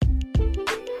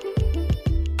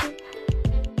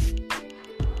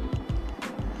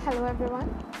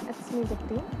everyone, it's me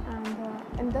Dipti,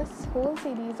 and in this whole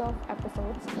series of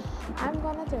episodes, I'm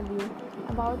gonna tell you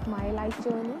about my life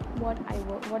journey, what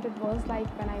it was like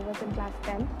when I was in class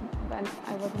 10, when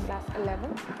I was in class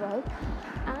 11, 12,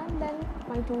 and then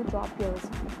my two drop years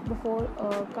before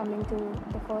coming to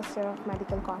the first year of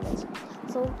medical college.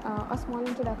 So, a small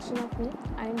introduction of me.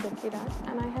 I am Dipti Raj,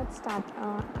 and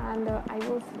I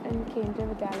was in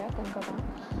Kendriya Vidyalaya, Kolkata.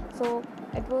 So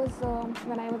it was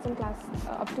when I was in class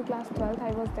up to class 12th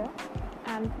I was there,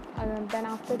 and then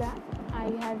after that I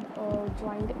had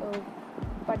joined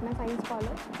Patna Science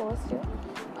College first year.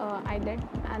 I did,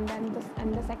 and then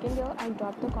in the second year I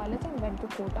dropped the college and went to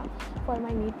Kota for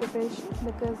my NEET preparation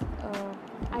because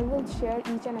I will share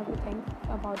each and everything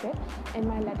about it in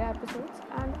my later episodes.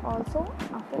 And also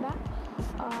after that,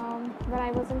 when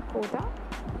I was in Kota,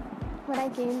 when I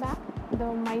came back,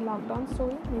 my lockdown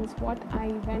story means what I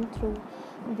went through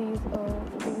these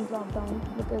lockdown,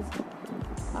 because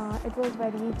it was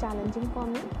very challenging for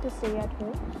me to stay at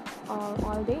home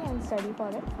all day and study for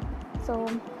it. So,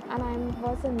 and I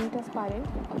was a NEET aspirant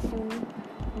a few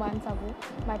months ago,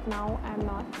 but now I'm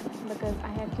not because I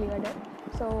have cleared it.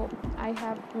 So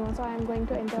so I am going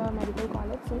to enter a medical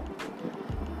college soon.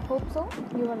 Hope so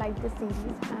you will like this series,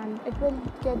 and it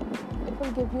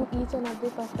will give you each and every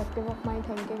perspective of my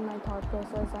thinking, my thought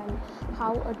process, and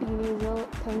how a teenager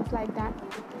thinks like that.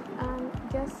 And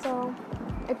yes,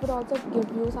 it would also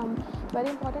give you some very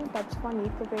important tips for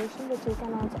NEET preparation which you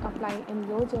can also apply in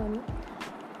your journey.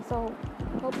 So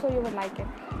hope so you will like it.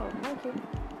 So thank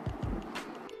you.